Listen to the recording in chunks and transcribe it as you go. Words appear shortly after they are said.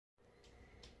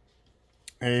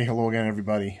Hey, hello again,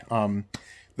 everybody.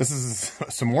 This is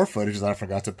some more footage that I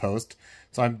forgot to post.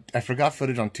 So I forgot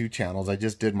footage on two channels. I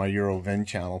just did my Eurovin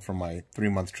channel for my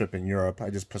 3-month trip in Europe.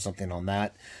 I just put something on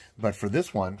that. But for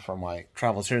this one, for my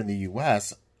travels here in the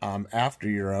U.S., after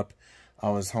Europe,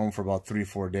 I was home for about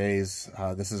 3-4 days.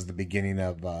 This is the beginning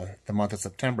of the month of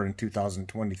September in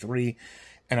 2023.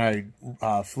 And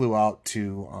I flew out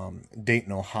to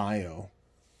Dayton, Ohio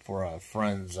for a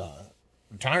friend's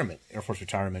retirement, Air Force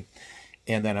retirement.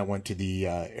 And then I went to the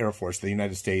Air Force, the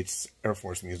United States Air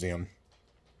Force Museum,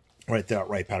 right there at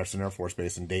Wright-Patterson Air Force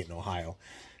Base in Dayton, Ohio.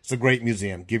 It's a great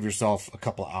museum. Give yourself a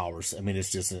couple of hours. I mean,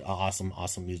 it's just an awesome,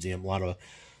 awesome museum. A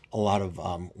lot of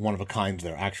one of a kinds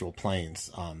there, actual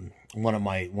planes. One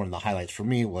of the highlights for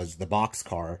me was the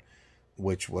boxcar,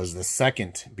 which was the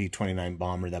second B-29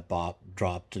 bomber that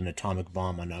dropped an atomic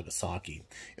bomb on Nagasaki.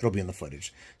 It'll be in the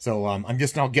footage. So I'm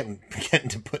just now getting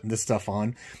to putting this stuff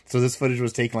on. So this footage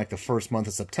was taken like the first month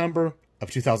of September of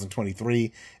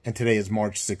 2023, and today is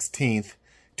March 16th,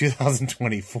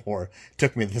 2024.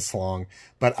 Took me this long,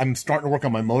 but I'm starting to work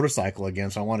on my motorcycle again,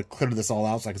 so I want to clear this all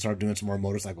out so I can start doing some more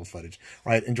motorcycle footage.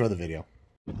 All right, enjoy the video.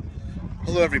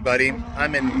 Hello, everybody.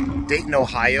 I'm in Dayton,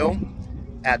 Ohio,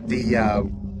 at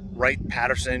the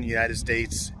Wright-Patterson United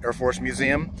States Air Force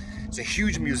Museum. It's a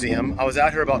huge museum. I was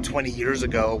out here about 20 years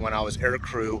ago when I was air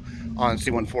crew on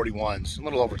C-141s, a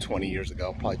little over 20 years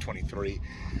ago, probably 23.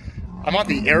 I'm at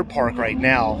the air park right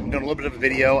now. I'm doing a little bit of a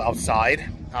video outside.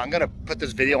 I'm gonna put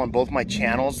this video on both my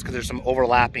channels because there's some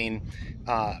overlapping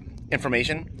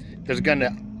information.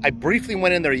 I briefly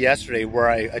went in there yesterday where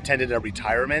I attended a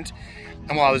retirement,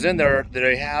 and while I was in there,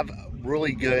 they have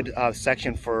really good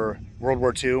section for World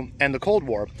War II and the Cold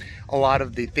War. A lot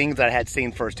of the things that I had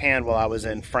seen firsthand while I was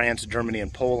in France, Germany,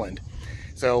 and Poland.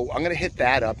 So I'm gonna hit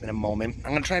that up in a moment.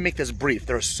 I'm gonna try and make this brief.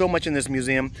 There's so much in this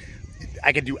museum.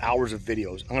 I could do hours of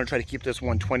videos. I'm gonna try to keep this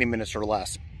one 20 minutes or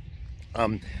less.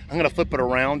 I'm gonna flip it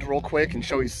around real quick and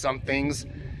show you some things.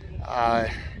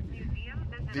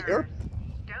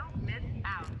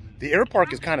 The air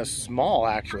park is kind of small,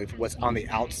 actually, for what's on the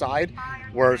outside,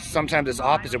 where sometimes it's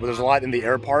opposite, where there's a lot in the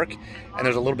air park and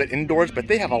there's a little bit indoors, but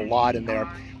they have a lot in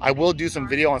there. I will do some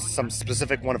video on some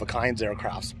specific one-of-a-kinds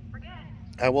aircrafts.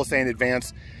 I will say in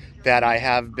advance that I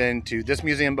have been to this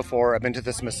museum before, I've been to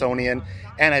the Smithsonian,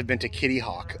 and I've been to Kitty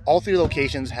Hawk. All three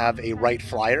locations have a Wright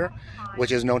Flyer,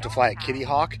 which is known to fly at Kitty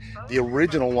Hawk. The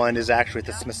original one is actually at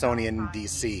the Smithsonian in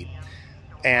DC.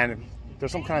 And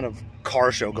there's some kind of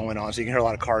car show going on, so you can hear a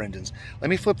lot of car engines.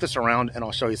 Let me flip this around and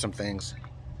I'll show you some things.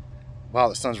 Wow,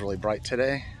 the sun's really bright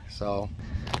today. So,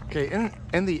 okay,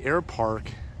 in the air park,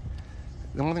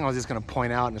 the only thing I was just gonna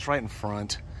point out, and it's right in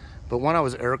front, but when I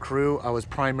was air crew, I was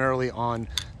primarily on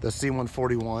the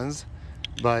C-141s,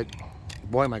 but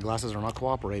boy, my glasses are not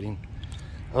cooperating.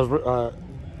 I was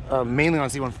mainly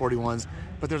on C-141s,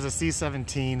 but there's a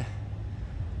C-17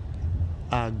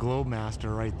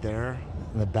 Globemaster right there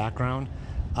in the background.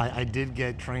 I did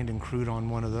get trained and crewed on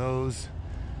one of those.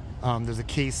 There's a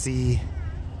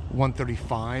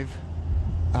KC-135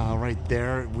 right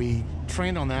there. We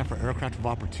trained on that for aircraft of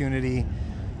opportunity.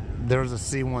 There's a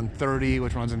C-130,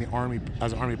 which runs in the Army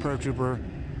as an Army paratrooper.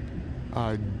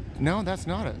 No, that's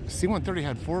not it. C-130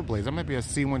 had 4 blades. That might be a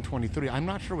C-123. I'm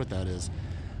not sure what that is.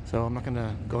 So I'm not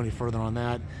gonna go any further on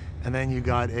that. And then you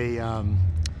got a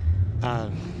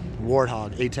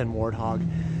Warthog, A-10 Warthog.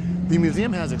 The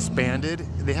museum has expanded.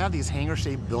 They have these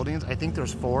hangar-shaped buildings. I think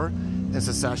there's 4 in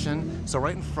succession. So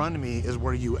right in front of me is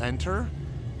where you enter,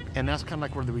 and that's kind of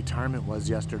like where the retirement was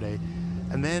yesterday.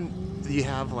 And then you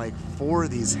have like 4 of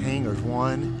these hangars.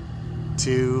 1,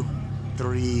 2,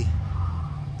 3,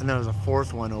 and then there's a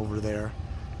 4th one over there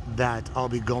that I'll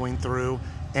be going through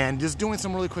and just doing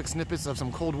some really quick snippets of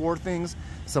some Cold War things,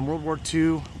 some World War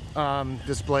II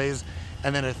displays,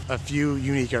 and then a few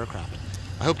unique aircraft.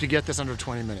 I hope to get this under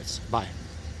 20 minutes. Bye.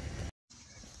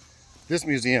 This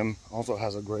museum also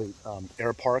has a great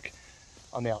air park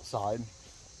on the outside.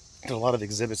 There's a lot of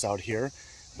exhibits out here.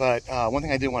 But one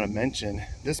thing I did want to mention,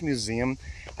 this museum,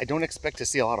 I don't expect to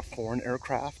see a lot of foreign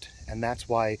aircraft. And that's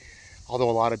why, although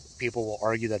a lot of people will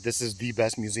argue that this is the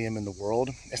best museum in the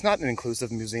world, it's not an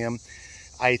inclusive museum.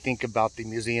 I think about the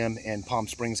museum in Palm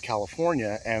Springs,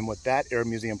 California, and what that air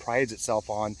museum prides itself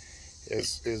on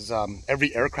is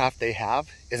every aircraft they have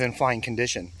is in flying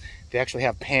condition. They actually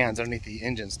have pans underneath the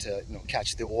engines to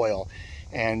catch the oil,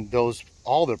 and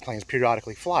all their planes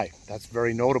periodically fly. That's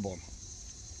very notable.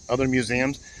 Other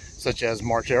museums, such as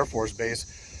March Air Force Base,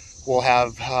 will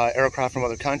have aircraft from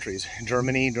other countries,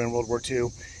 Germany during World War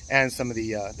II, and some of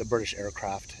the British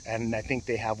aircraft. And I think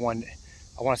they have one,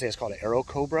 I want to say it's called an Aero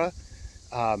Cobra,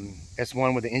 It's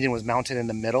one where the engine was mounted in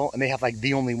the middle, and they have like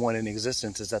the only one in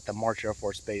existence is at the March Air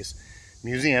Force Base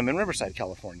Museum in Riverside,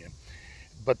 California.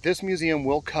 But this museum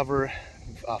will cover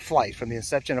flight, from the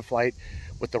inception of flight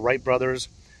with the Wright brothers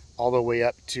all the way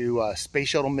up to space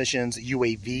shuttle missions,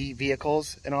 UAV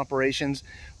vehicles and operations,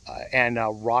 and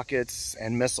rockets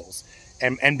and missiles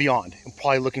and beyond. I'm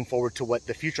probably looking forward to what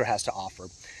the future has to offer.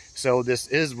 So this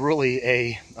is really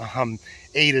a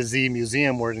to Z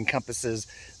museum where it encompasses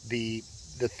the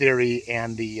theory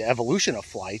and the evolution of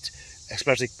flight,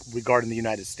 especially regarding the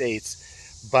United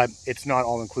States, but it's not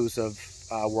all inclusive,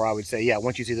 where I would say, yeah,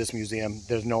 once you see this museum,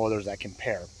 there's no others that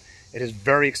compare. It is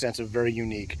very extensive, very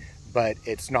unique, but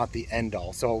it's not the end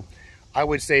all. So I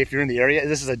would say if you're in the area,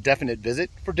 this is a definite visit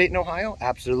for Dayton, Ohio.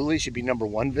 Absolutely, should be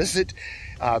 #1 visit.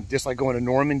 Just like going to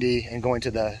Normandy and going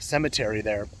to the cemetery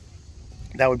there,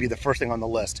 that would be the first thing on the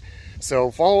list.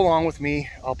 So follow along with me.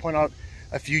 I'll point out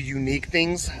a few unique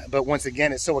things, but once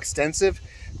again, it's so extensive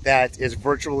that it's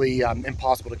virtually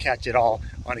impossible to catch it all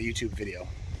on a YouTube video.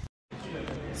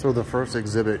 So the first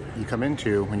exhibit you come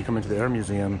into, when you come into the Air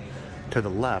Museum, to the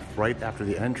left, right after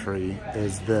the entry,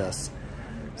 is this.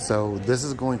 So this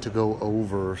is going to go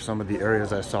over some of the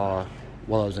areas I saw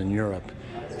while I was in Europe.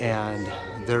 And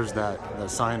there's that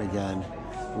sign again,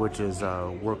 which is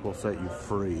work will set you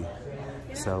free.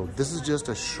 So this is just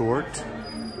a short,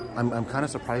 I'm kind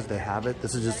of surprised they have it.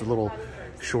 This is just a little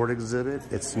short exhibit.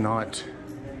 It's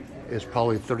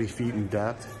probably 30 feet in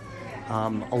depth.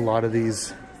 A lot of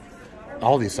these,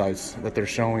 all these sites that they're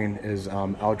showing is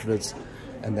Auschwitz,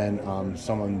 and then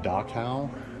some in Dachau.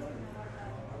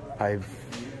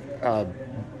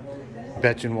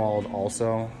 Buchenwald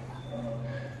also.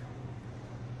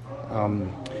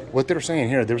 What they're saying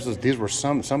here, these were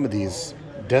some of these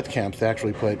death camps they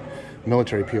actually put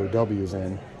military POWs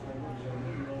in.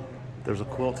 There's a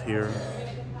quilt here,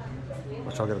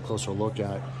 which I'll get a closer look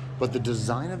at. But the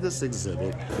design of this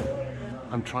exhibit,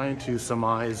 I'm trying to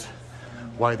surmise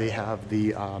why they have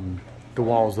the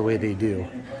walls the way they do,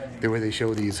 the way they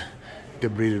show these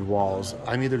debrided walls.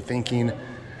 I'm either thinking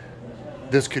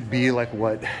this could be like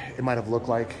what it might have looked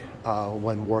like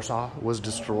when Warsaw was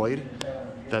destroyed,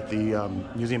 that the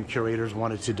museum curators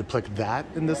wanted to depict that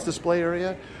in this display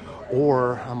area.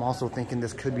 Or I'm also thinking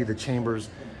this could be the chambers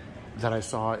that I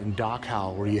saw in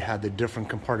Dachau, where you had the different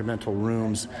compartmental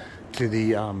rooms to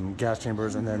the gas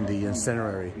chambers and then the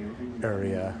incendiary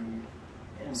area.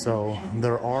 So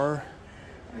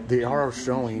they are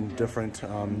showing different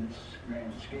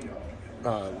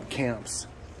camps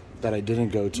that I didn't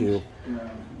go to,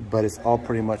 but it's all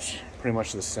pretty much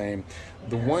the same.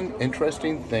 The one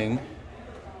interesting thing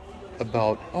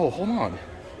about, oh, hold on.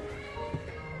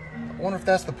 I wonder if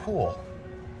that's the pool.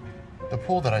 The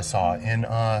pool that I saw in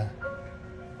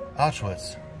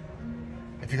Auschwitz.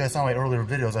 If you guys saw my earlier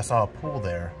videos, I saw a pool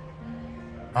there.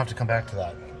 I'll have to come back to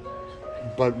that.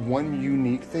 But one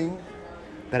unique thing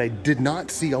that I did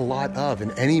not see a lot of in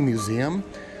any museum,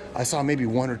 I saw maybe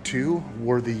 1 or 2,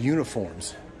 were the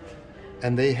uniforms.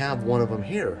 And they have one of them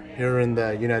here in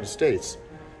the United States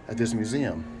at this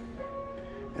museum.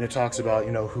 And it talks about,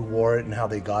 you know, who wore it and how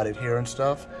they got it here and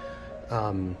stuff.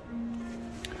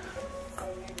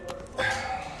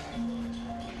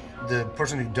 The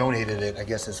person who donated it, I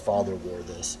guess his father wore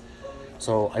this.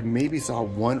 So I maybe saw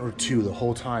 1 or 2 the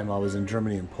whole time I was in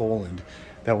Germany and Poland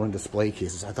that were in display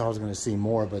cases. I thought I was going to see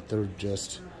more, but they're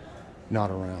just not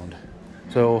around.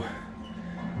 So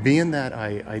being that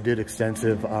I did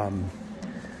extensive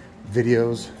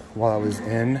videos while I was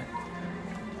in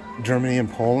Germany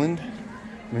and Poland,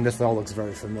 I mean, this all looks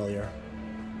very familiar.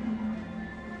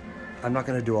 I'm not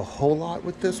going to do a whole lot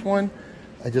with this one.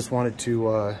 I just wanted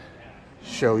to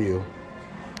show you.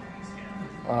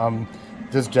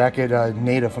 This jacket,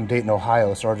 native from Dayton,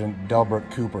 Ohio, Sergeant Delbert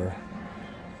Cooper.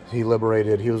 He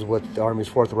was with the Army's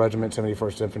 4th Regiment,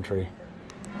 71st Infantry.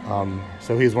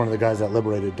 So he's one of the guys that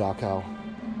liberated Dachau.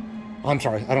 I'm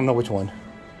sorry, I don't know which one.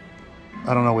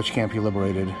 I don't know which camp he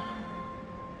liberated.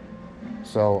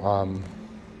 So,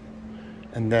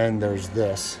 and then there's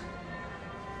this.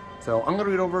 So I'm gonna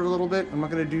read over it a little bit. I'm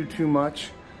not gonna do too much,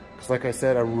 because like I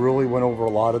said, I really went over a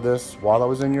lot of this while I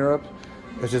was in Europe.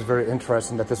 It's just very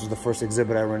interesting that this was the first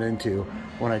exhibit I run into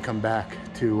when I come back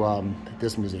to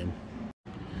this museum.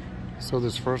 So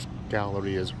this first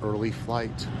gallery is early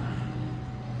flight,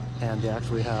 and they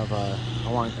actually have I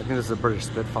think this is a British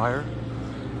Spitfire.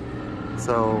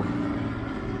 So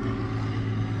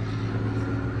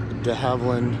de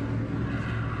Havilland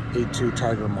 82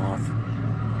 Tiger Moth.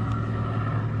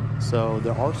 So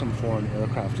there are some foreign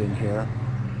aircraft in here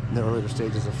in the earlier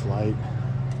stages of flight.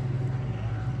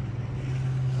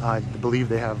 I believe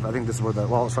they have, I think this is where the,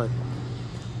 well, it's right,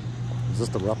 Is this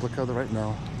the replica right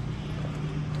now?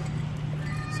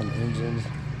 Some engines.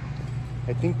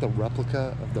 I think the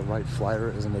replica of the Wright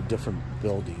Flyer is in a different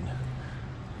building.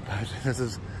 But this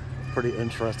is pretty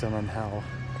interesting on how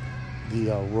the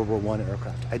World War I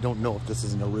aircraft. I don't know if this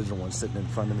is an original one sitting in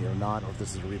front of me or not, or if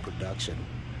this is a reproduction.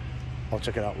 I'll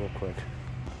check it out real quick.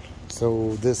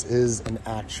 So this is an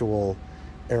actual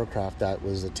aircraft that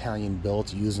was Italian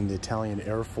built using the Italian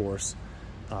Air Force.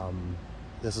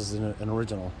 This is an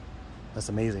original. That's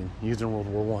amazing. Used in World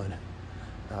War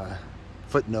I.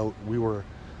 Footnote, we were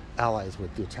allies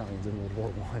with the Italians in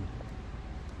World War I.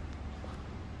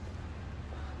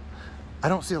 I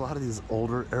don't see a lot of these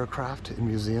older aircraft in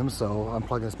museums, so I'm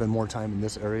probably gonna spend more time in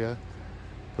this area.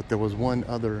 But there was one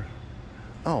other,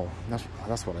 oh,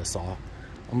 that's what I saw.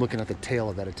 I'm looking at the tail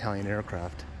of that Italian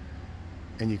aircraft,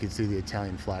 and you can see the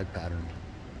Italian flag pattern.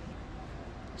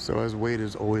 So as weight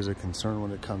is always a concern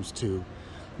when it comes to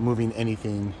moving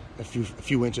anything a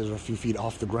few inches or a few feet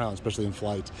off the ground, especially in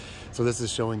flight. So this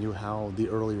is showing you how the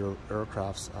earlier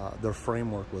aircrafts, their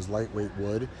framework was lightweight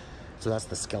wood. So that's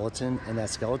the skeleton, and that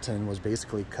skeleton was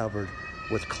basically covered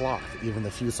with cloth. Even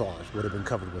the fuselage would have been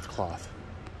covered with cloth.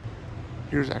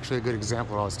 Here's actually a good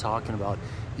example of what I was talking about.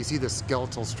 You see the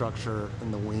skeletal structure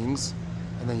in the wings,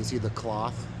 and then you see the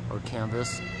cloth or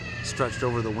canvas stretched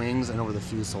over the wings and over the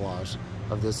fuselage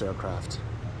of this aircraft.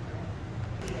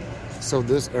 So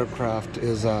this aircraft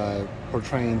is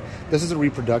portraying, this is a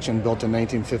reproduction built in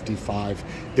 1955.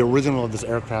 The original of this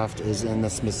aircraft is in the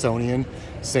Smithsonian,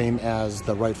 same as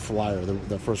the Wright Flyer,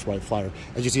 the first Wright Flyer.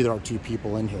 As you see, there are two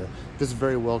people in here. This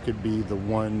very well could be the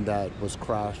one that was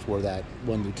crashed where that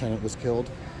one lieutenant was killed.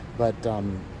 But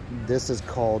this is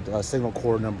called Signal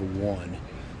Corps Number 1.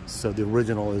 So the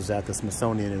original is at the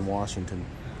Smithsonian in Washington,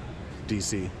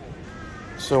 D.C.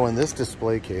 So in this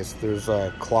display case, there's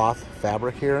a cloth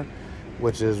fabric here,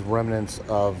 which is remnants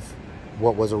of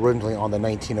what was originally on the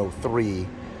 1903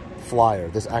 Flyer.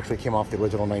 This actually came off the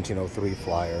original 1903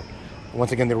 Flyer.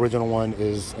 Once again, the original one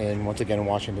is in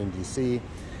Washington, D.C.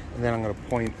 And then I'm going to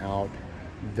point out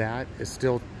that is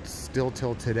still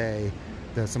till today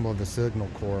the symbol of the Signal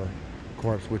Corps,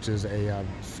 which is a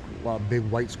big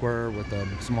white square with a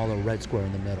smaller red square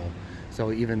in the middle.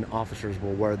 So even officers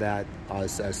will wear that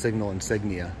as a signal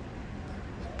insignia.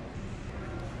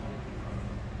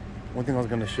 One thing I was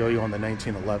going to show you on the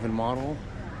 1911 model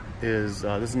is,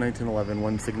 this is 1911,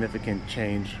 one significant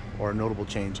change or notable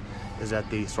change is that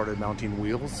they started mounting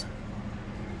wheels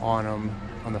on them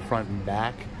on the front and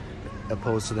back,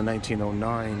 opposed to the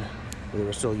 1909 where they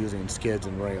were still using skids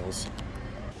and rails.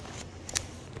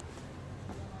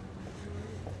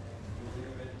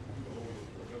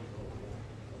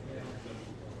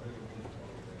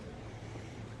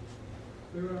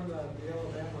 We were on the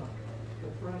Alabama,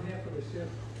 the front half of the ship,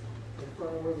 in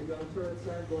front of where the gun turrets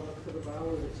are, going up to the bow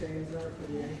where the chains are for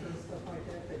the anchor and stuff like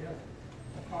that. They had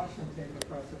a caution tape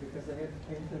across it because they had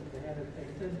it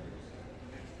painted.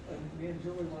 And me and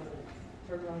Julie wanted to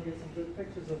turn around and get some good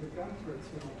pictures of the gun turrets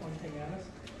when they were pointing at us.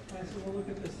 And I said, well, look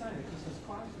at this sign. It just says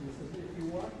caution. It says, if you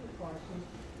walk with caution,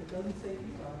 it doesn't say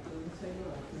evac, it doesn't say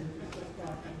left, it just says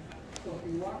caution. So if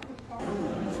you walk with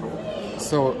caution.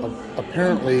 So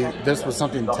apparently this was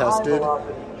something tested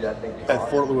at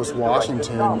Fort Lewis,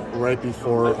 Washington, right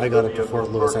before I got up to Fort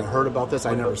Lewis. I heard about this.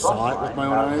 I never saw it with my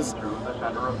own eyes,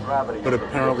 but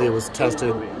apparently it was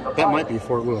tested. That might be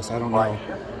Fort Lewis. I don't know,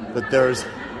 but there's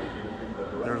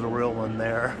a real one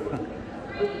there.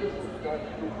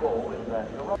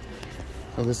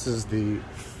 So this is the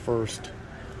first,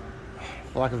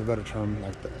 for lack of a better term,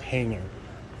 like the hangar.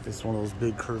 It's one of those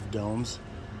big curved domes.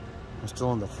 I'm still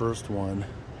on the first one,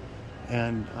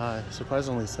 and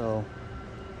surprisingly so,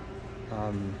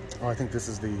 I think this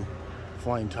is the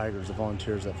Flying Tigers, the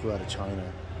volunteers that flew out of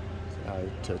China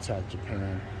to attack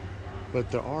Japan.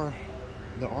 But there are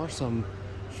some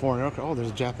foreign aircraft. Oh, there's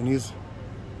a Japanese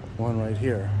one right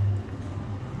here.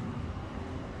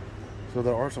 So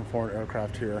there are some foreign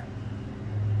aircraft here,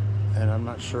 and I'm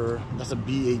not sure. That's a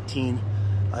B-18.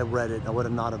 I read it. I would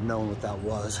have not have known what that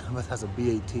was, but that's a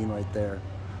B-18 right there.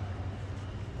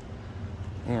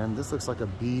 And this looks like a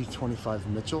B-25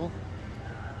 Mitchell.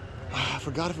 I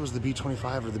forgot if it was the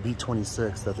B-25 or the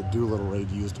B-26 that the Doolittle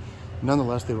raid used.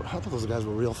 Nonetheless, I thought those guys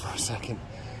were real for a second.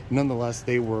 Nonetheless,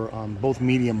 they were both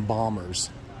medium bombers.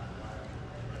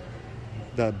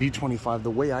 The B-25, the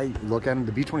way I look at them,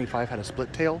 the B-25 had a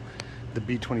split tail. The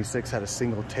B-26 had a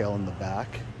single tail in the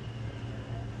back.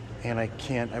 And I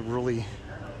really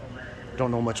don't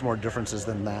know much more differences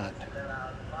than that.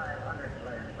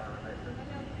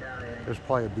 There's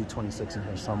probably a B-26 in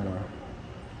here somewhere.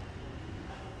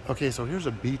 Okay, so here's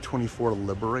a B-24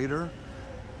 Liberator.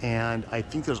 And I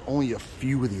think there's only a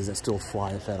few of these that still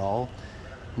fly, if at all.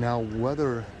 Now,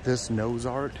 whether this nose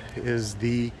art is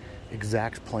the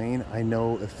exact plane, I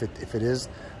know if it is,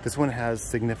 this one has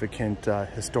significant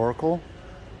historical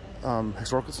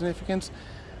significance.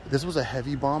 This was a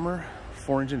heavy bomber,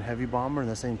 4-engine heavy bomber in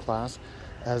the same class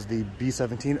as the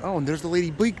B-17. Oh, and there's the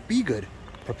Lady Be Good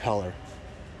propeller.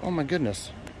 Oh my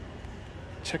goodness.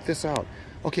 Check this out.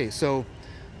 Okay, so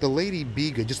the Lady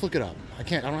Be Good, just look it up. I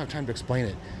don't have time to explain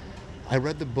it. I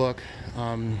read the book.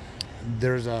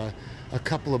 There's a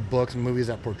couple of books and movies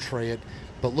that portray it,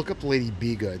 but look up the Lady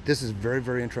Be Good. This is very,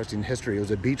 very interesting history. It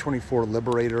was a B-24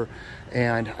 Liberator,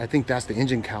 and I think that's the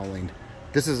engine cowling.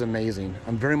 This is amazing.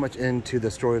 I'm very much into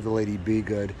the story of the Lady Be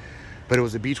Good, but it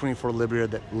was a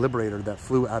B-24 Liberator that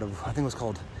flew out of, I think it was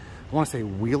called, I want to say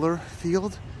Wheeler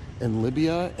Field in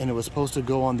Libya, and it was supposed to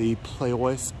go on the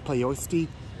Ploiești,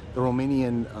 the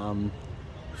Romanian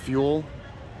fuel.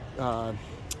 Oh,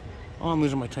 I'm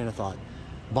losing my train of thought.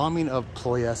 Bombing of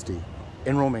Ploiești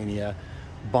in Romania,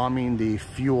 bombing the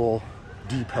fuel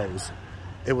depots.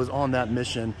 It was on that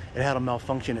mission. It had a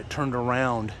malfunction. It turned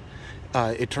around.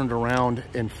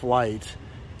 In flight,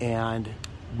 and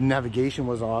navigation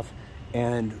was off,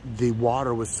 and the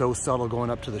water was so subtle going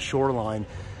up to the shoreline.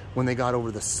 When they got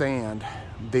over the sand,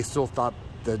 they still thought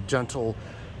the gentle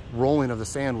rolling of the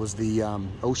sand was the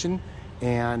ocean,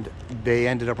 and they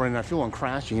ended up running out of fuel and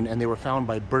crashing, and they were found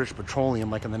by British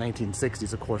Petroleum like in the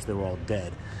 1960s. Of course, they were all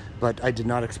dead, but I did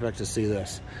not expect to see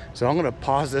this. So I'm gonna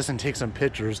pause this and take some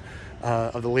pictures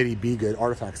of the Lady Be Good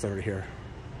artifacts that are here.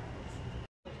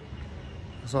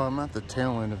 So I'm at the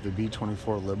tail end of the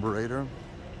B-24 Liberator,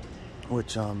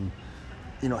 which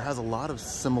you know, has a lot of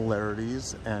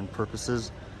similarities and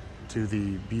purposes to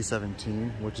the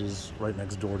B-17, which is right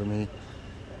next door to me.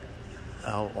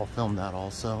 I'll film that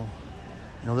also.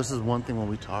 You know, this is one thing when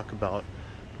we talk about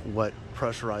what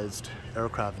pressurized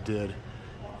aircraft did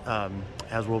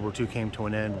as World War II came to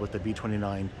an end with the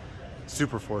B-29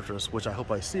 Super Fortress, which I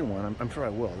hope I see one. I'm sure I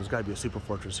will. There's got to be a Super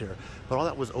Fortress here. But all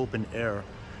that was open air.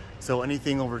 So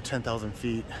anything over 10,000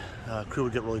 feet, crew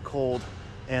would get really cold,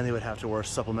 and they would have to wear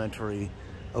supplementary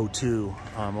O2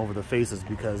 over their faces,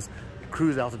 because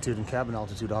cruise altitude and cabin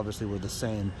altitude obviously were the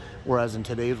same. Whereas in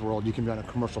today's world, you can be on a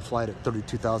commercial flight at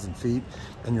 32,000 feet,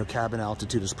 and your cabin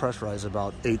altitude is pressurized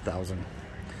about 8,000.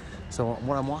 So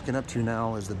what I'm walking up to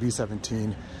now is the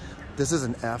B-17. This is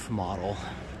an F model,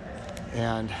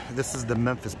 and this is the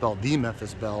Memphis Belle,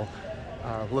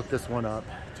 Look this one up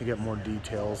to get more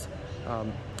details.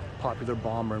 Popular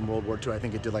bomber in World War II. I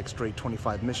think it did like straight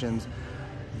 25 missions.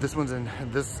 This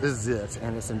is it,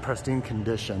 and it's in pristine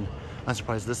condition. I'm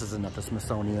surprised this isn't at the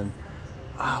Smithsonian.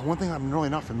 One thing I'm really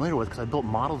not familiar with, because I built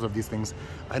models of these things,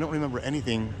 I don't remember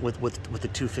anything with the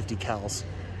 250 cals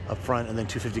up front and then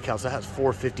 250 cals. That has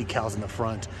 450 cals in the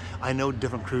front. I know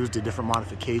different crews did different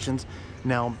modifications.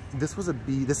 Now, this is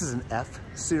an F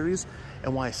series,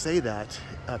 and why I say that,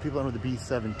 people that know the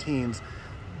B-17s,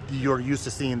 you're used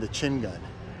to seeing the chin gun,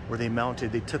 where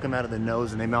they took them out of the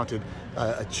nose and they mounted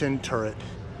a chin turret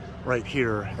right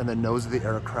here in the nose of the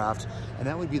aircraft, and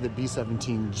that would be the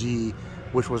B-17G,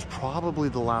 which was probably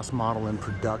the last model in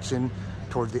production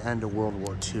towards the end of World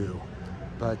War II.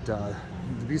 But the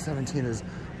B-17 is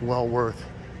well worth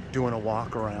doing a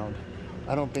walk around.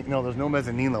 There's no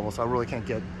mezzanine level, so I really can't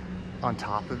get on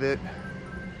top of it.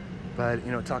 But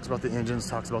you know, it talks about the engines,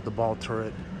 talks about the ball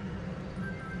turret.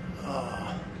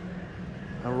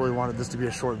 I really wanted this to be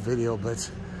a short video, but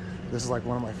this is like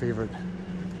one of my favorite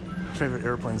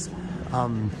airplanes.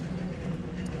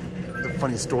 The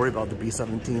funny story about the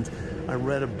B-17s, I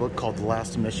read a book called The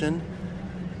Last Mission.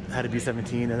 It had a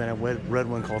B-17, and then I read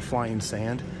one called Flying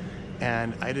Sand,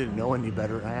 and I didn't know any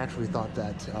better. I actually thought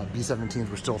that B-17s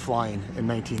were still flying in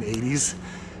 1980s,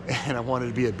 and I wanted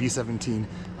to be a B-17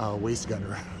 waist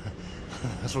gunner.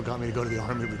 That's what got me to go to the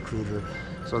Army recruiter.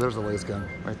 So there's the waist gun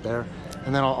right there.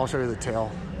 And then I'll show you the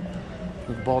tail.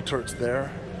 The ball turret's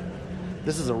there.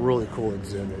 This is a really cool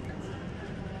exhibit.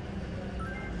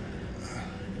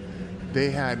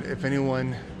 They had, if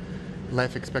anyone,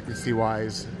 life expectancy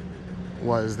wise,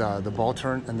 was the ball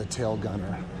turret and the tail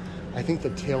gunner. I think the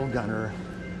tail gunner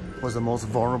was the most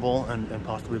vulnerable and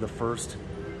possibly the first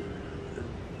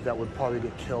that would probably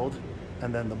get killed,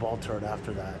 and then the ball turret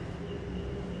after that.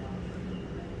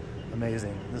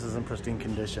 Amazing. This is in pristine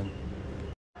condition.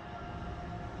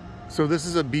 So this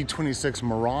is a B-26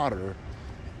 Marauder,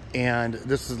 and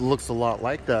this looks a lot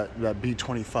like that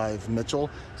B-25 Mitchell.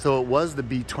 So it was the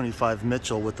B-25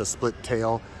 Mitchell with the split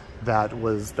tail that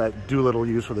Doolittle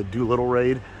used for the Doolittle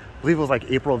raid. I believe it was like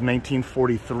April of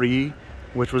 1943,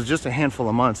 which was just a handful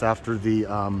of months after the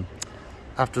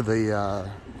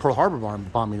Pearl Harbor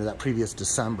bombing of that previous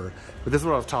December. But this is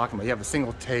what I was talking about. You have a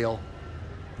single tail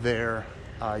there.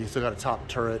 You still got a top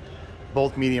turret.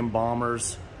 Both medium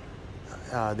bombers.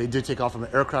 They did take off from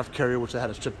an aircraft carrier, which they had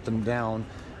to strip them down.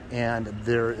 And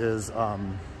there is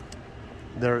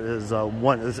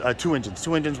two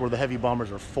engines where the heavy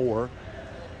bombers are 4.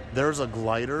 There's a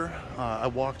glider. I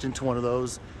walked into one of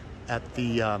those at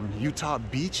the Utah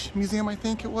Beach Museum, I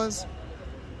think it was.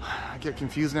 I get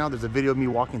confused now. There's a video of me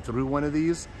walking through one of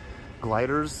these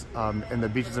gliders in the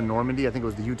beaches in Normandy. I think it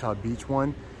was the Utah Beach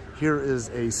one. Here is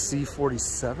a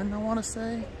C-47, I want to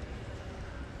say.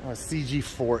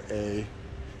 CG-4A.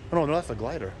 Oh, no, that's a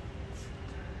glider.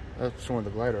 That's showing the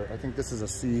glider. I think this is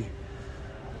a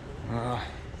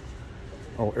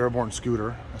airborne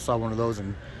scooter. I saw one of those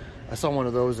in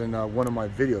one of my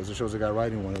videos. It shows a guy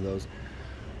riding one of those.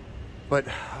 But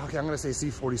okay, I'm gonna say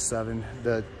C-47.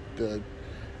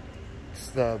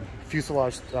 The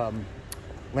fuselage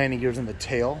landing gears in the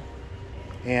tail,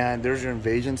 and there's your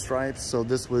invasion stripes. So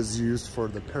this was used for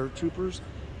the paratroopers.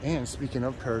 And speaking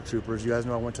of paratroopers, you guys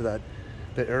know I went to the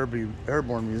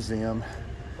Airborne Museum,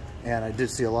 and I did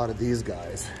see a lot of these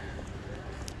guys.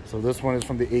 So this one is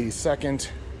from the 82nd,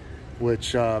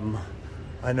 which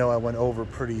I know I went over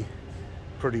pretty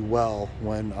well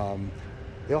when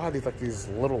they all have these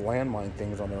little landmine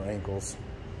things on their ankles.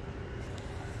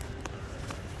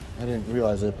 I didn't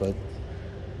realize it, but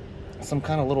some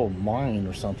kind of little mine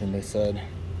or something, they said.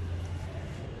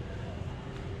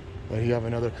 But you have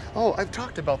another. Oh, I've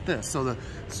talked about this. So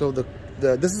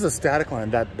this is a static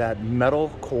line. That metal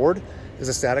cord is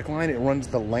a static line. It runs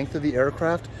the length of the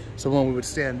aircraft. So when we would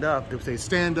stand up, they would say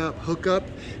stand up, hook up.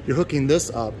 You're hooking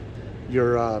this up.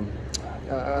 You're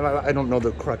I don't know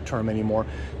the correct term anymore,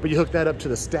 but you hook that up to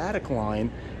the static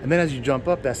line, and then as you jump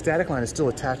up, that static line is still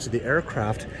attached to the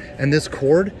aircraft. And this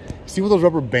cord, see what those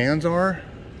rubber bands are?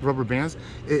 Rubber bands.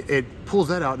 It pulls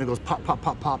that out and it goes pop, pop,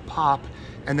 pop, pop, pop.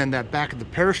 And then that back of the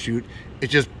parachute, it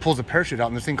just pulls the parachute out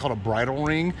in this thing called a bridle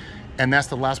ring, and that's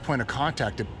the last point of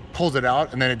contact. It pulls it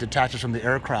out and then it detaches from the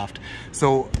aircraft.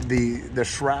 So the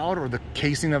shroud or the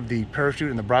casing of the parachute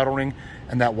and the bridle ring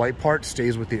and that white part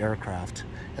stays with the aircraft,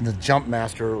 and the jump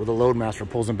master or the load master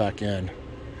pulls them back in.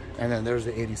 And then there's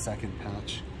the 82nd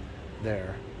patch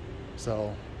there.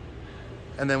 So,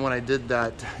 and then when I did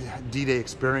that D-Day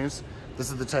experience,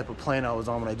 this is the type of plane I was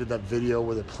on when I did that video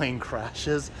where the plane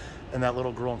crashes and that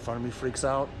little girl in front of me freaks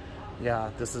out.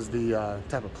 Yeah, this is the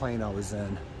type of plane I was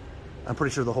in. I'm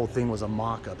pretty sure the whole thing was a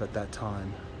mock-up at that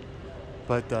time.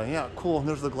 But yeah, cool. And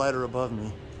there's the glider above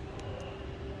me.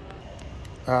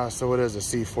 So it is a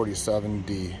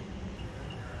C-47D.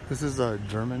 This is a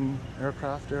German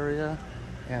aircraft area,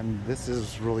 and this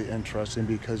is really interesting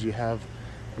because you have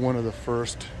one of the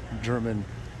first German,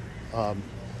 I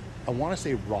want to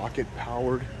say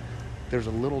rocket-powered. There's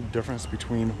a little difference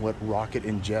between what rocket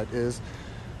and jet is.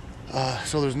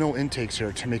 So there's no intakes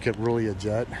here to make it really a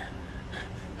jet.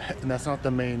 And that's not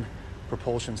the main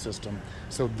propulsion system.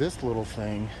 So this little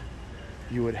thing,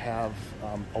 you would have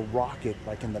a rocket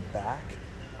like in the back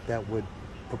that would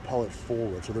propel it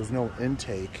forward. So there's no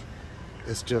intake.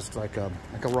 It's just like a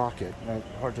rocket.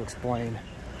 Hard to explain.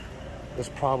 It's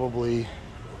probably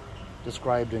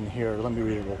described in here. Let me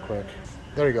read it real quick.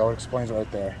 There you go. It explains it right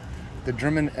there. The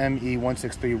German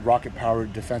Me-163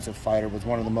 rocket-powered defensive fighter was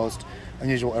one of the most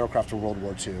unusual aircraft of World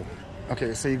War II.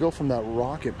 Okay, so you go from that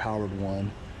rocket-powered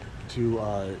one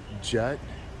to jet,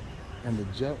 and the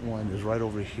jet one is right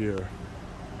over here.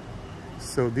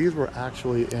 So these were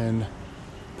actually in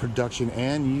production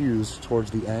and used towards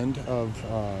the end of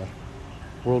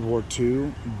World War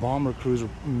II. Bomber crews were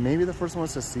maybe the first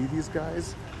ones to see these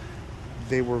guys.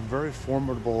 They were very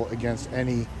formidable against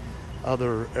any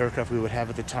other aircraft we would have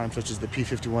at the time, such as the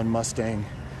P-51 Mustang.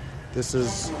 This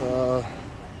is, they're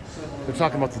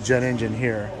talking about the jet engine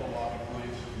here,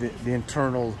 the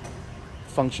internal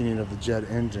functioning of the jet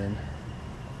engine.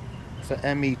 It's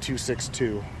an ME-262.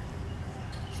 So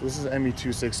this is an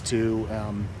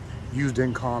ME-262 used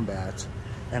in combat,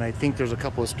 and I think there's a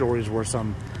couple of stories where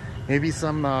maybe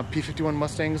some P-51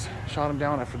 Mustangs shot them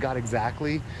down. I forgot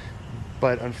exactly,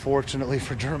 but unfortunately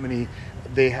for Germany,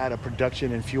 they had a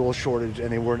production and fuel shortage,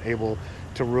 and they weren't able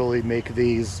to really make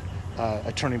these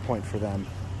a turning point for them.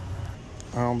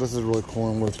 This is really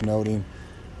cool and worth noting.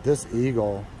 This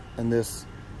eagle and this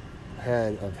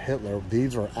head of Hitler,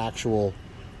 these are actual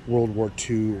World War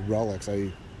II relics.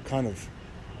 I kind of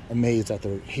amazed that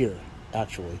they're here,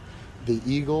 actually. The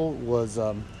eagle was,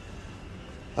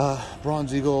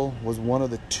 Bronze Eagle was one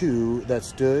of the 2 that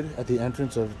stood at the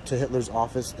entrance to Hitler's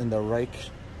office in the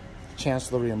Reich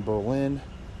Chancellery in Berlin,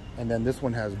 and then this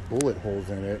one has bullet holes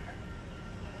in it.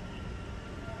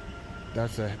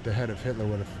 That's the head of Hitler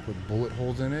with bullet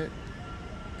holes in it.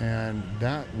 And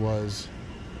that was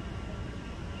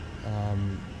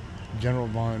General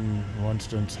von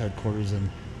Rundstedt's headquarters in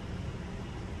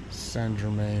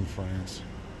Saint-Germain, France.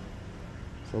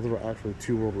 So there were actually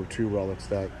 2 World War II relics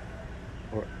that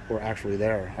were actually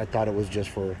there. I thought it was just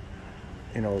for,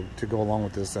 you know, to go along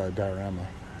with this diorama.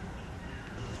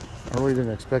 I really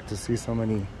didn't expect to see so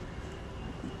many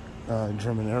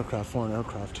German aircraft, foreign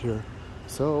aircraft here.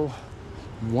 So,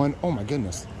 oh my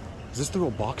goodness, is this the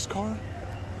real boxcar?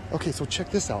 Okay, so check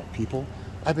this out, people.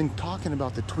 I've been talking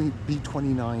about the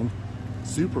B-29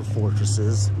 super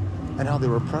fortresses and how they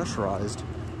were pressurized,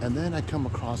 and then I come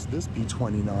across this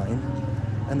B-29,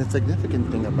 and the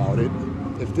significant thing about it,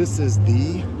 if this is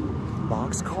the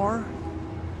boxcar,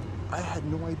 I had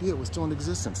no idea it was still in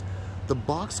existence. The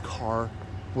boxcar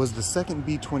was the second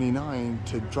B-29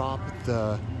 to drop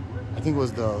the, I think it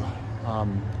was the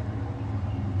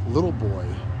little boy.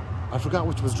 I forgot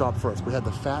which was dropped first. We had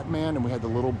the Fat Man and we had the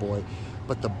little boy,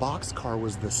 but the boxcar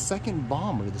was the second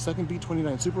bomber, the second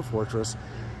B-29 Super Fortress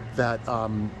that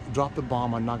dropped the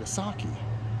bomb on Nagasaki.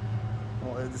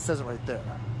 Well, it says it right there.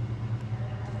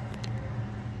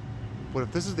 But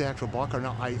if this is the actual boxcar,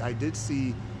 now I did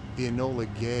see the Enola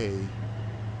Gay,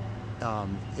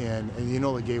 and the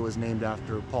Enola Gay was named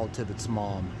after Paul Tibbetts'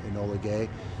 mom, Enola Gay.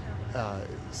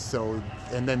 So,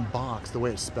 and then Box, the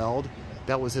way it's spelled,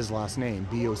 that was his last name,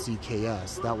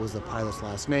 B-O-C-K-S. That was the pilot's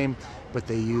last name, but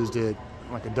they used it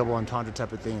like a double entendre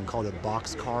type of thing and called it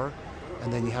boxcar.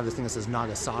 And then you have this thing that says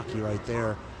Nagasaki right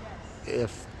there.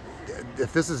 If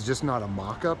this is just not a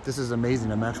mock-up, this is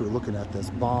amazing. I'm actually looking at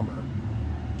this bomber,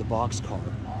 the boxcar.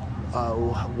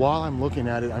 While I'm looking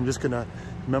at it, I'm just gonna,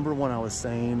 remember when I was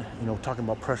saying, you know, talking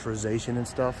about pressurization and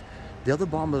stuff? The other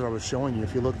bombers I was showing you,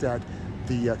 if you looked at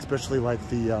the, especially like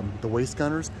the waist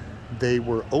gunners, they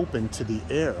were open to the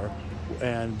air,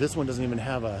 and this one doesn't even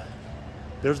have a,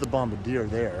 there's the bombardier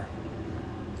there,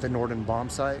 the Norden bomb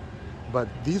site, but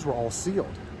these were all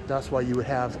sealed. That's why you would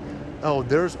have, oh,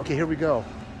 there's, okay, here we go.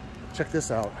 Check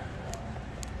this out.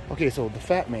 Okay, so the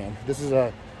Fat Man, this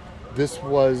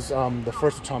was the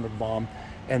first atomic bomb,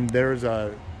 and there's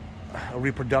a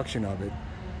reproduction of it.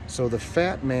 So the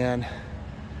Fat Man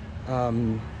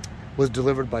was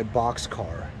delivered by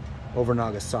boxcar over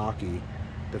Nagasaki,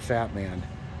 the Fat Man.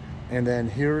 And then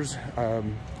here's a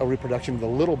reproduction of the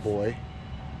little boy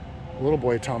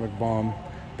atomic bomb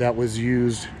that was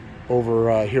used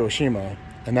over Hiroshima,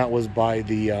 and that was by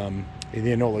the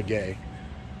Enola Gay.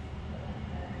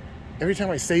 Every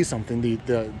time I say something,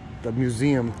 the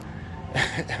museum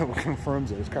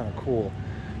confirms it. It's kind of cool.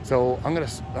 So I'm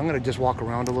gonna just walk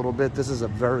around a little bit. This is a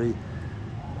very,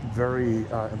 very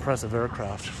impressive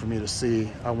aircraft for me to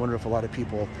see. I wonder if a lot of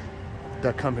people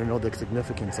that come here know the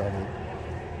significance of it.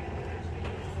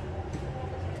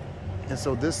 And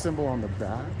so this symbol on the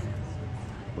back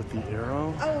with the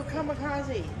arrow. Oh,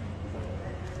 kamikaze.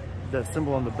 That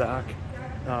symbol on the back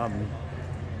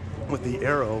with the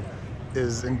arrow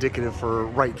is indicative for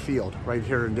Wright Field, right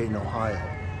here in Dayton, Ohio.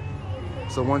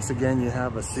 So once again, you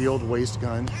have a sealed waist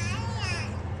gun.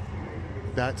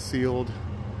 That sealed.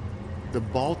 The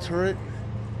ball turret,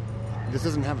 this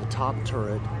doesn't have the top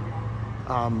turret.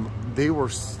 They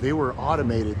were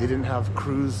automated. They didn't have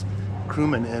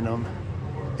crewmen in them.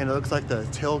 And it looks like the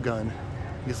tail gun,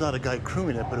 it's not a guy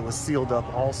crewing it, but it was sealed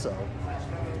up also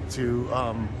to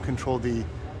control the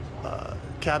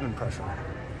cabin pressure.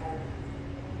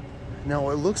 Now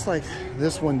it looks like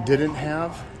this one didn't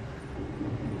have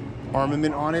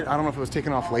armament on it. I don't know if it was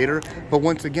taken off later, but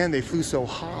once again, they flew so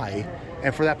high,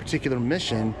 and for that particular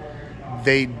mission,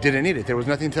 they didn't need it. There was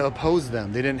nothing to oppose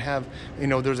them. They didn't have, you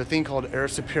know, there's a thing called air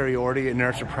superiority and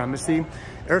air supremacy.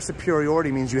 Air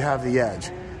superiority means you have the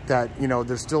edge, that, you know,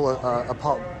 there's still a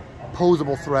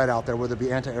opposable threat out there, whether it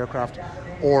be anti-aircraft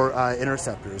or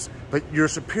interceptors, but you're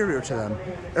superior to them.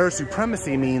 Air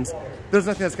supremacy means there's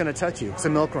nothing that's gonna touch you. It's a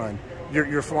milk run.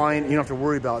 You're flying, you don't have to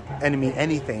worry about enemy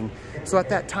anything. So at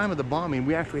that time of the bombing,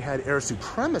 we actually had air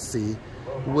supremacy,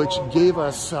 which gave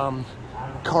us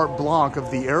carte blanche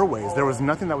of the airways. There was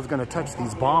nothing that was going to touch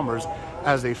these bombers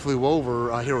as they flew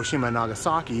over Hiroshima and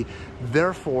Nagasaki.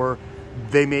 Therefore,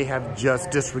 they may have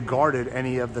just disregarded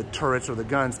any of the turrets or the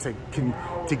guns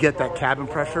to get that cabin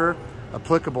pressure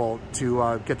applicable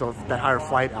to get that higher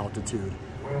flight altitude.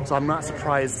 So I'm not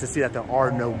surprised to see that there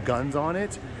are no guns on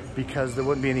it, because there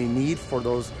wouldn't be any need for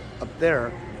those up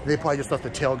there. They probably just left the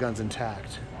tail guns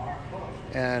intact.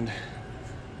 And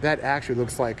that actually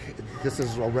looks like this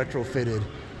is a retrofitted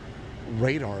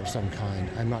radar of some kind.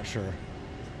 I'm not sure.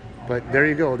 But there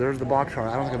you go. There's the boxcar.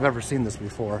 I don't think I've ever seen this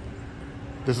before.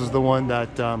 This is the one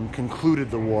that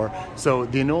concluded the war. So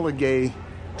the Enola Gay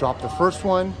dropped the first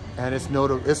one, and its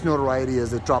notoriety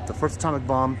is it dropped the first atomic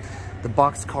bomb. The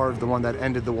boxcar is the one that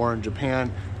ended the war in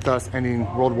Japan, thus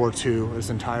ending World War II in its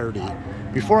entirety.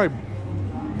 Before I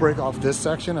break off this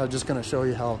section, I'm just going to show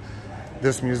you how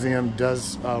this museum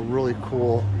does a really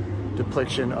cool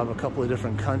depiction of a couple of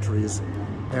different countries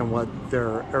and what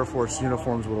their Air Force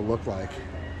uniforms would have looked like.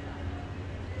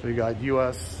 So you got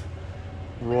US,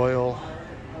 Royal,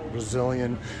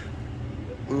 Brazilian,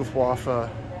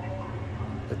 Luftwaffe,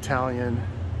 Italian,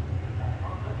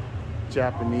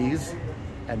 Japanese,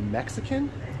 and Mexican?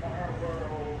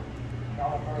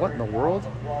 What in the world?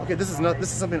 Okay, this is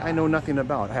something I know nothing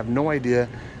about. I have no idea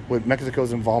what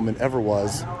Mexico's involvement ever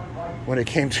was when it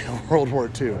came to World War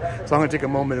II. So I'm going to take a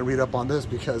moment and read up on this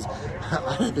because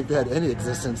I didn't think they had any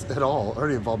existence at all, or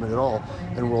any involvement at all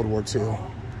in World War II.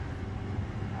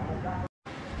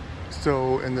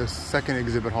 So in the second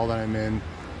exhibit hall that I'm in,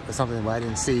 it's something that I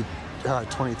didn't see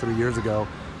 23 years ago.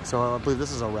 So I believe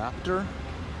this is a Raptor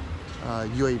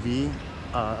UAV,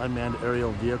 unmanned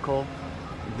aerial vehicle.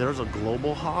 There's a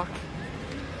Global Hawk.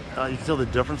 You can tell the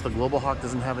difference. The Global Hawk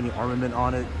doesn't have any armament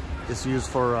on it. It's used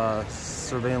for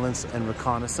surveillance and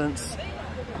reconnaissance.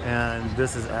 And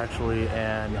this is actually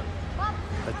an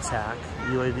attack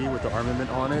UAV with the armament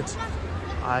on it.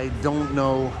 I don't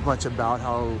know much about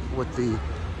what the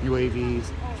UAV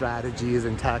strategies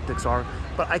and tactics are,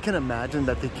 but I can imagine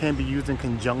that they can be used in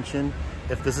conjunction.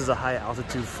 If this is a high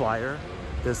altitude flyer,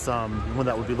 this one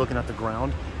that would be looking at the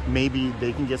ground, maybe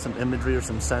they can get some imagery or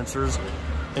some sensors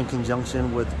in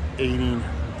conjunction with aiding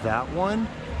that one.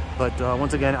 But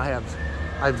once again,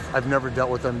 I've never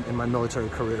dealt with them in my military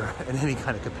career in any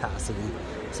kind of capacity.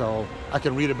 So I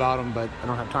can read about them, but I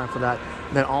don't have time for that.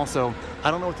 And then also, I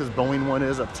don't know what this Boeing one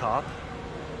is up top.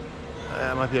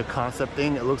 It might be a concept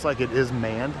thing. It looks like it is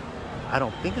manned. I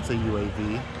don't think it's a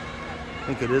UAV. I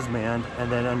think it is manned. And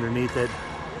then underneath it,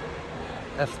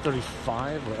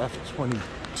 F-35 or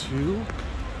F-22.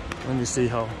 Let me see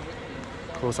how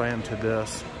close I am to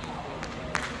this.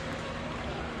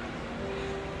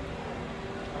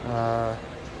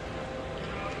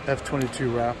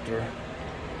 F-22 Raptor.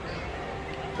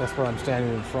 That's what I'm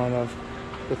standing in front of.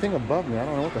 The thing above me, I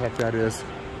don't know what the heck that is.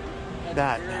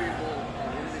 That.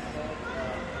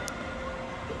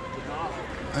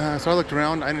 So I looked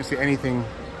around, I didn't see anything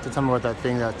to tell me what that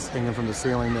thing that's hanging from the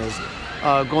ceiling is.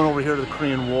 Going over here to the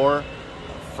Korean War,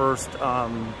 first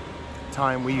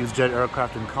time we used jet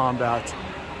aircraft in combat,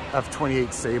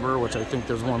 F-28 Sabre, which I think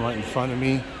there's one right in front of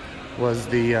me, was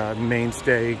the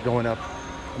mainstay going up.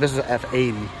 This is an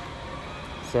F-80.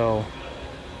 So,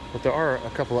 but there are a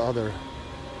couple of other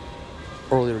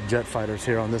earlier jet fighters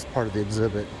here on this part of the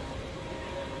exhibit.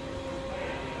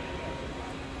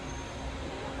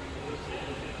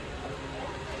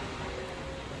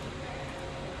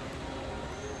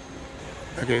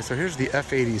 Okay, so here's the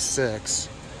F-86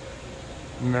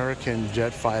 American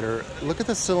jet fighter. Look at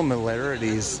the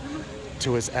similarities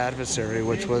to its adversary,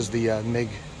 which was the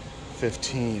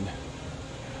MiG-15.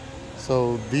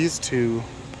 So these two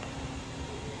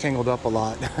tangled up a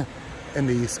lot in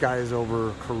the skies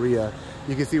over Korea.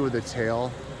 You can see where the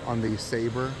tail on the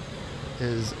Sabre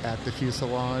is at the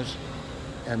fuselage,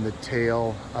 and the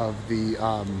tail of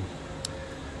the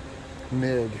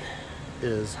MiG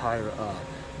is higher up.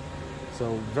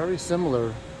 So very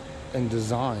similar in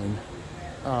design,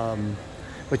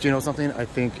 but you know something, I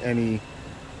think any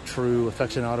true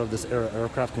aficionado of this era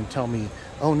aircraft can tell me,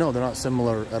 oh no, they're not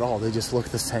similar at all, they just look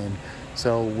the same.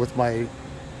 So with my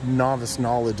novice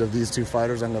knowledge of these two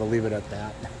fighters, I'm going to leave it at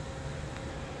that.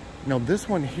 Now this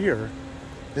one here,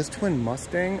 this twin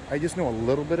Mustang, I just know a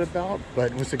little bit about,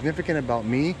 but what's significant about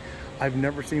me, I've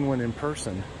never seen one in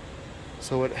person.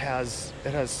 So it has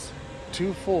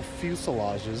two full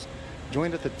fuselages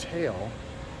joined at the tail,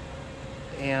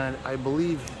 and I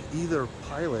believe either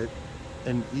pilot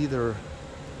and either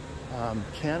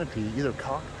canopy, either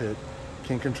cockpit,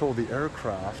 can control the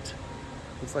aircraft.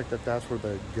 Looks like that's where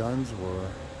the guns were,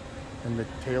 and the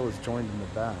tail is joined in the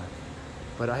back.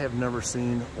 But I have never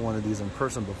seen one of these in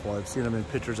person before. I've seen them in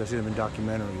pictures, I've seen them in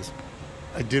documentaries.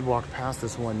 I did walk past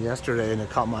this one yesterday and it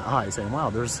caught my eye, saying, wow,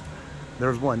 there's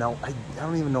one. Now, I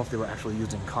don't even know if they were actually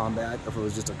used in combat, or if it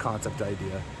was just a concept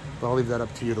idea. But I'll leave that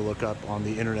up to you to look up on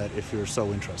the internet if you're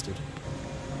so interested.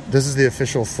 This is the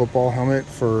official football helmet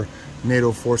for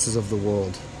NATO forces of the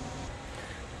world.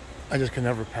 I just can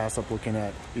never pass up looking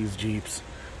at these Jeeps,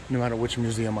 no matter which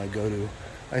museum I go to.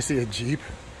 I see a Jeep.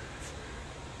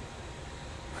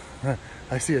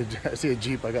 I see a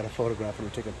Jeep, I got to photograph it or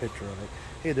take a picture of it.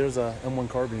 Hey, there's a M1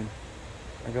 carbine.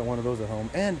 I got one of those at home.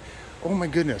 And, oh my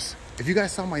goodness, if you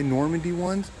guys saw my Normandy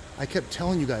ones, I kept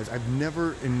telling you guys, I've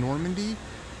never seen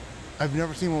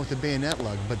one with a bayonet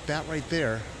lug, but that right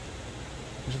there,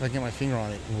 see if I can get my finger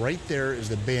on it, right there is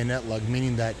the bayonet lug,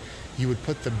 meaning that you would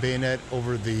put the bayonet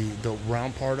over the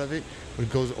round part of it, but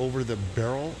it goes over the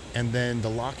barrel, and then the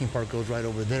locking part goes right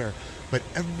over there. But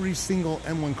every single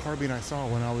M1 carbine I saw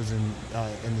when I was in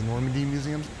the Normandy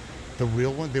museums, the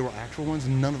real ones, they were actual ones,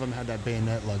 none of them had that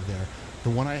bayonet lug there. The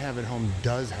one I have at home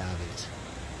does have it.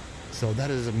 So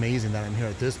that is amazing that I'm here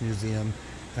at this museum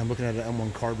and I'm looking at an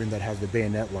M1 carbine that has the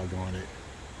bayonet lug on it.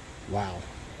 Wow.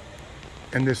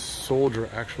 And this soldier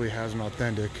actually has an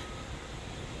authentic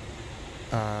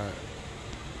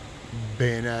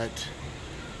bayonet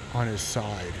on his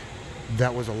side.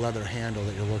 That was a leather handle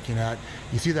that you're looking at.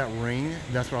 You see that ring?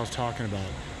 That's what I was talking about.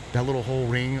 That little whole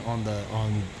ring on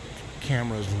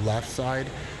camera's left side,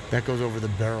 that goes over the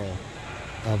barrel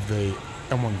of the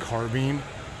M1 carbine,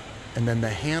 and then the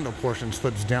handle portion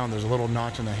slips down. There's a little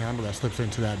notch in the handle that slips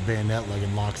into that bayonet lug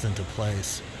and locks into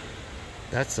place.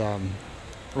 That's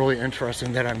really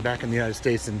interesting that I'm back in the United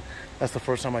States and that's the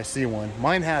first time I see one.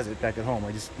 Mine has it back at home.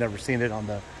 I just never seen it on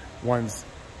the ones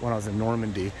when I was in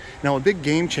Normandy. Now, a big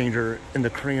game changer in the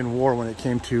Korean War when it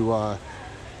came to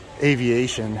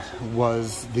aviation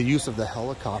was the use of the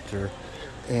helicopter,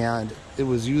 and it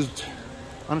was used,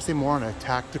 honestly, more on a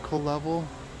tactical level.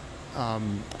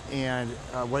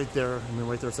 Right there, I mean,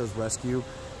 right there it says rescue.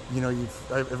 You know,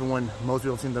 most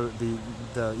people have seen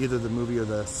the either the movie or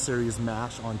the series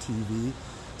MASH on TV.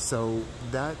 So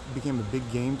that became a big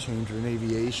game changer in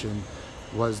aviation,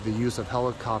 was the use of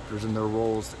helicopters and their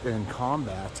roles in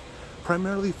combat,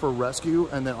 primarily for rescue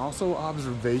and then also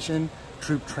observation,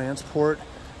 troop transport.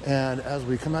 And as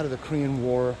we come out of the Korean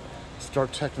War,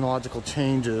 start technological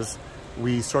changes,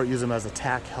 we start using them as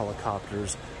attack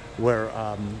helicopters, where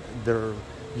they're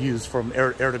used from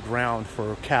air to ground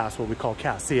for CAS, what we call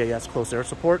CAS, CAS, close air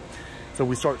support. So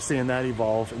we start seeing that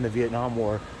evolve in the Vietnam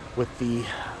War with the,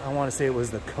 I want to say it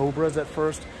was the Cobras at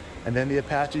first, and then the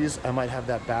Apaches. I might have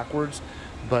that backwards,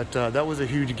 but that was a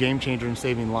huge game changer in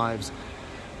saving lives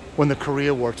when the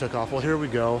Korea War took off. Well, here we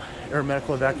go, air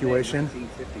medical evacuation.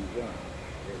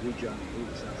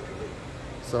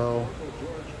 So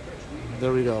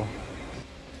there we go.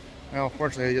 Now,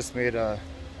 unfortunately, I just made a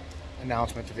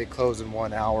announcement that they close in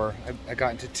 1 hour. I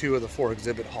got into 2 of the 4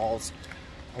 exhibit halls.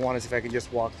 I wanted to see if I could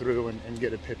just walk through and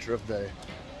get a picture of the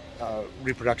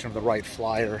reproduction of the Wright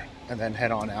Flyer and then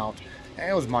head on out. And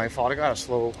it was my fault. I got a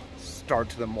slow start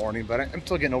to the morning, but I'm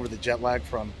still getting over the jet lag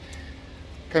from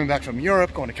coming back from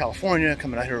Europe, going to California,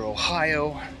 coming out here to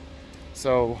Ohio.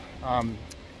 So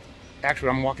actually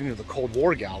I'm walking into the Cold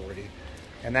War Gallery,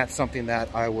 and that's something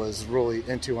that I was really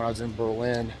into when I was in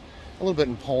Berlin, a little bit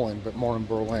in Poland, but more in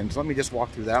Berlin. So let me just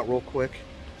walk through that real quick.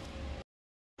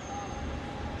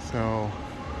 So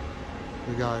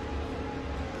we got,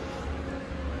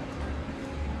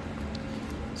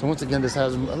 so once again, this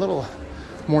has a little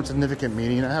more significant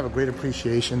meaning. I have a great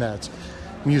appreciation that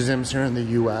museums here in the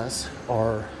US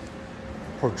are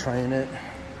portraying it.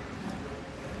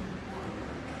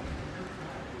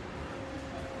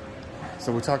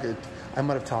 So I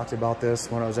might have talked about this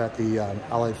when I was at the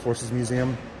Allied Forces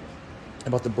Museum,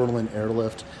 about the Berlin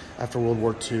airlift after World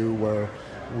War II, where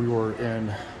we were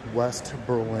in West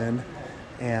Berlin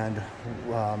and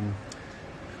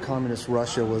Communist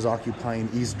Russia was occupying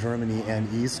East Germany and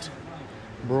East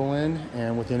Berlin,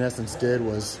 and what they in essence did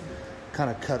was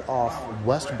kind of cut off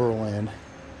West Berlin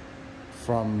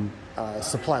from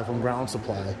ground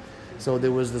supply. So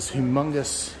there was this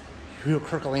humongous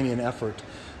Herculean effort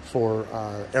for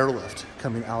airlift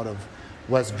coming out of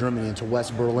West Germany into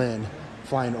West Berlin,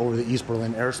 flying over the East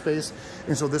Berlin airspace.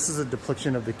 And so this is a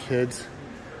depiction of the kids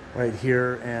right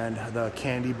here and the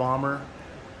candy bomber.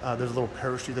 There's a little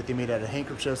parachute that they made out of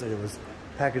handkerchiefs. It was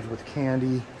packaged with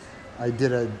candy. I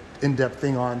did an in-depth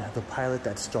thing on the pilot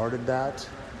that started that.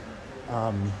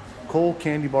 Cole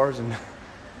Candy Bars and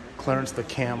Clarence the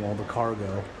Camel, the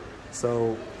cargo.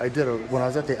 So I did when I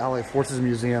was at the Allied Forces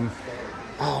Museum,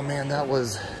 oh man, that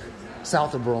was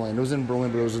south of Berlin. It was in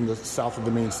Berlin, but it was in the south of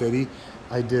the main city.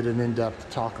 I did an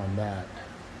in-depth talk on that.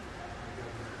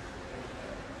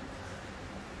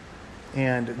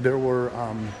 And there were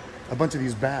a bunch of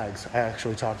these bags I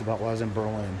actually talked about while I was in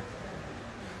Berlin.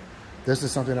 This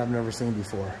is something I've never seen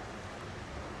before.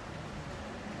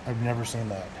 I've never seen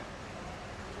that.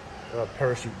 A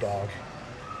parachute dog.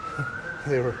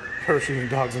 They were parachuting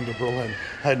dogs into Berlin.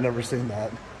 I had never seen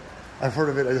that. I've heard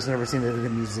of it, I just never seen it in a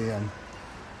museum.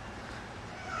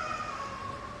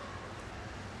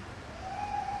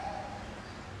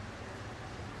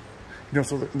 You know,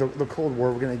 so the Cold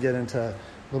War, we're going to get into a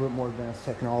little bit more advanced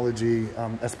technology,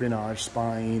 espionage,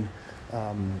 spying,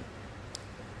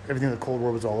 everything the Cold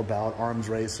War was all about, arms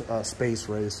race, space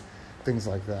race, things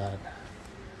like that.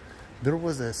 There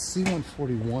was a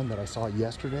C-141 that I saw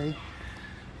yesterday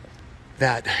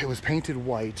that it was painted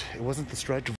white. It wasn't the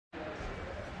stretch.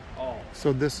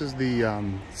 So this is the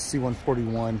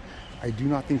C-141. I do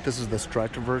not think this is the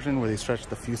stretch version where they stretch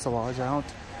the fuselage out,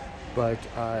 but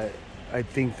I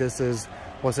think this is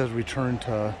what says return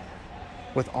to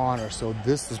with honor. So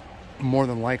this is more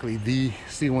than likely the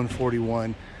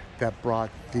C-141 that brought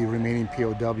the remaining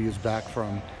POWs back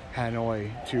from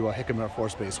Hanoi to Hickam Air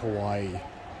Force Base, Hawaii.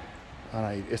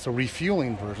 And it's a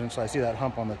refueling version, so I see that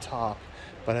hump on the top,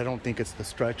 but I don't think it's the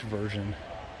stretch version.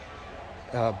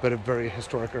 But a very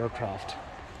historic aircraft,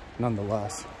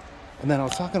 nonetheless. And then I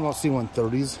was talking about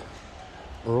C-130s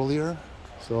earlier.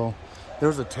 So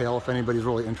there's a tail if anybody's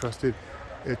really interested.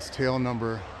 It's tail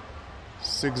number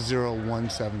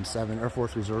 60177, Air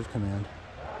Force Reserve Command.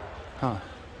 Huh.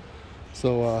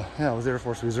 So yeah, it was Air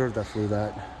Force Reserve that flew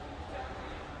that.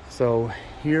 So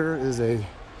here is a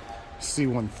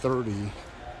C-130,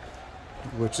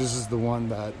 which this is the one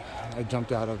that I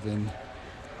jumped out of in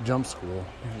jump school.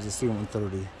 It was a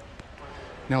C-130.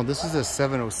 Now this is a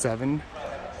 707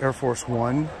 Air Force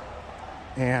One,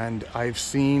 and I've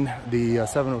seen the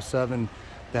 707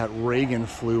 that Reagan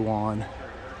flew on.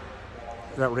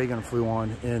 In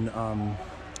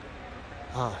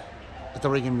at the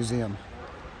Reagan Museum.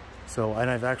 So, and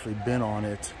I've actually been on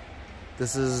it.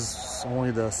 This is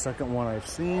only the second one I've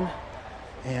seen,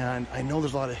 and I know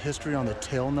there's a lot of history on the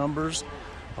tail numbers.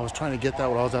 I was trying to get that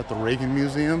when I was at the Reagan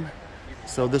Museum.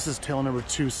 So this is tail number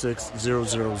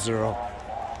 26000. So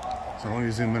let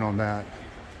me zoom in on that.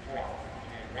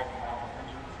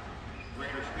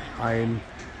 I'm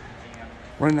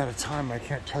running out of time. I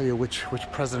can't tell you which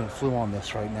president flew on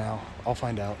this right now. I'll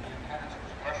find out.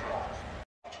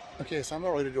 Okay, so I'm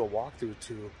about ready to do a walkthrough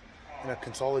in a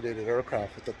consolidated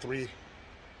aircraft with the 3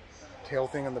 tail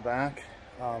thing in the back.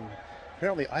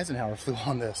 Apparently Eisenhower flew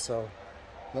on this, so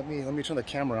let me turn the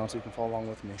camera around so you can follow along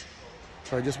with me.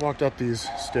 So I just walked up these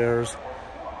stairs.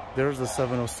 There's the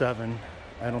 707.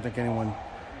 I don't think anyone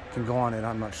can go on it,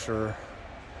 I'm not sure.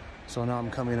 So now I'm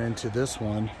coming into this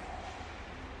one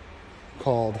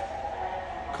called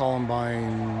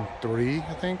Columbine 3,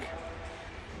 I think.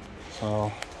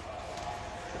 So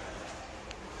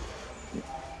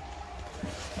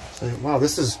wow,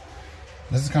 this is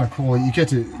kind of cool.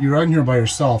 You're riding here by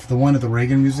yourself. The one at the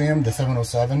Reagan Museum, the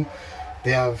 707,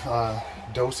 they have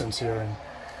docents here, and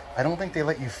I don't think they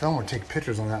let you film or take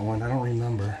pictures on that one. I don't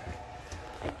remember.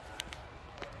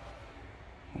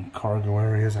 Cargo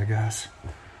areas, I guess.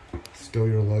 Stow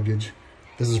your luggage.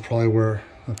 This is probably where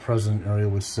the president area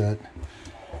would sit.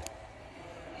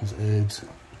 His aides.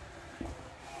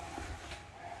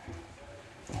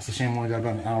 It's a shame we only got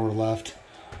about an hour left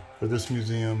for this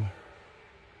museum.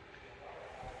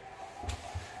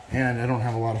 And I don't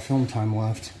have a lot of film time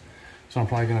left, so I'm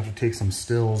probably gonna have to take some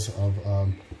stills of,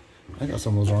 I got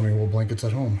some of those Army wool blankets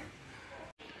at home.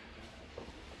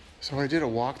 So I did a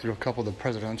walk through a couple of the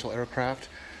presidential aircraft,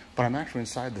 but I'm actually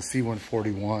inside the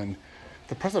C-141.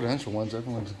 The presidential ones,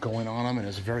 everyone's going on them and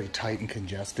it's very tight and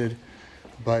congested.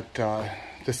 But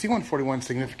the C-141 is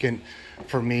significant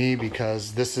for me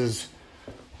because this is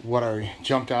what I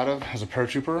jumped out of as a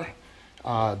paratrooper.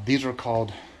 These are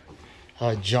called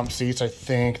jump seats, I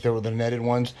think. They were the netted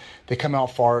ones. They come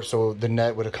out far, so the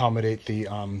net would accommodate the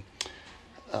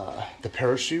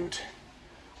parachute.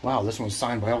 Wow, this one's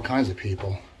signed by all kinds of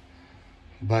people.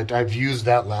 But I've used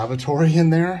that lavatory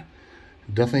in there.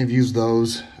 Definitely have used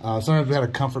those. Sometimes we had a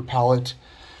comfort pallet.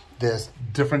 There's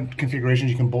different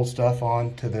configurations you can bolt stuff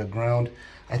on to the ground.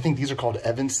 I think these are called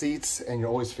Evans seats, and you're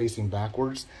always facing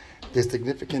backwards. The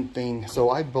significant thing, so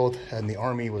I both in the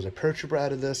Army was a paratrooper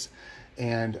out of this,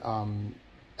 and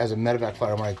as a medevac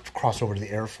fighter, when I crossed over to the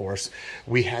Air Force,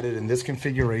 we had it in this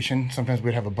configuration. Sometimes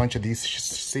we'd have a bunch of these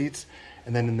seats,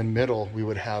 and then in the middle, we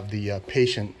would have the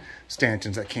patient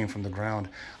stanchions that came from the ground.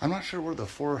 I'm not sure where the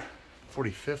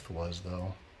 445th was,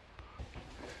 though.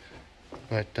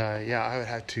 But yeah, I would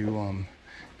have to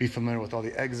be familiar with all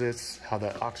the exits, how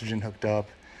that oxygen hooked up.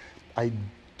 I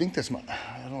think this,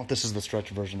 I don't know if this is the stretch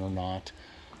version or not,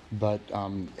 but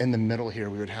in the middle here,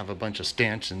 we would have a bunch of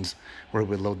stanchions where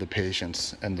we would load the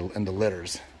patients and the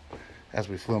litters as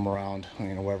we flew them around,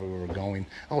 you know, wherever we were going.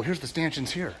 Oh, here's the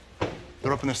stanchions here.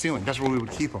 They're up in the ceiling. That's where we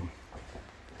would keep them.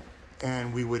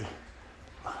 And we would,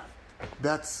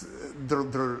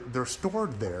 they're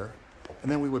stored there,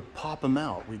 and then we would pop them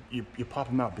out. You pop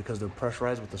them out because they're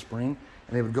pressurized with the spring,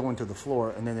 and they would go into the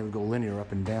floor, and then they would go linear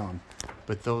up and down. But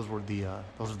But those are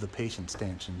the patient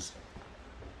stanchions.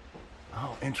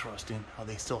 Oh, interesting how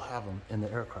they still have them in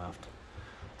the aircraft.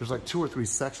 There's like 2 or 3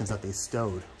 sections that they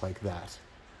stowed like that.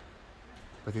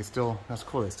 But they still, that's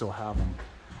cool, they still have them.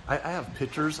 I have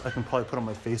pictures I can probably put on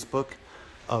my Facebook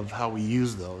of how we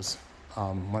use those.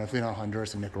 When I flew out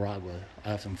Honduras and Nicaragua, I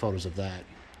have some photos of that.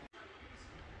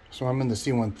 So I'm in the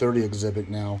C-130 exhibit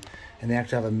now, and they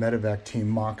actually have a medevac team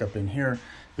mock-up in here.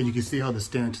 But you can see how the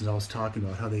stanchions I was talking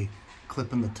about, how they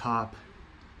clip in the top.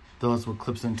 Those what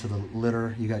clips into the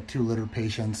litter. You got 2 litter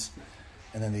patients,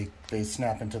 and then they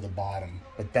snap into the bottom.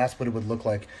 But that's what it would look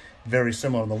like, very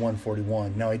similar to the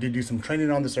 141. Now I did do some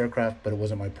training on this aircraft, but it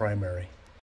wasn't my primary.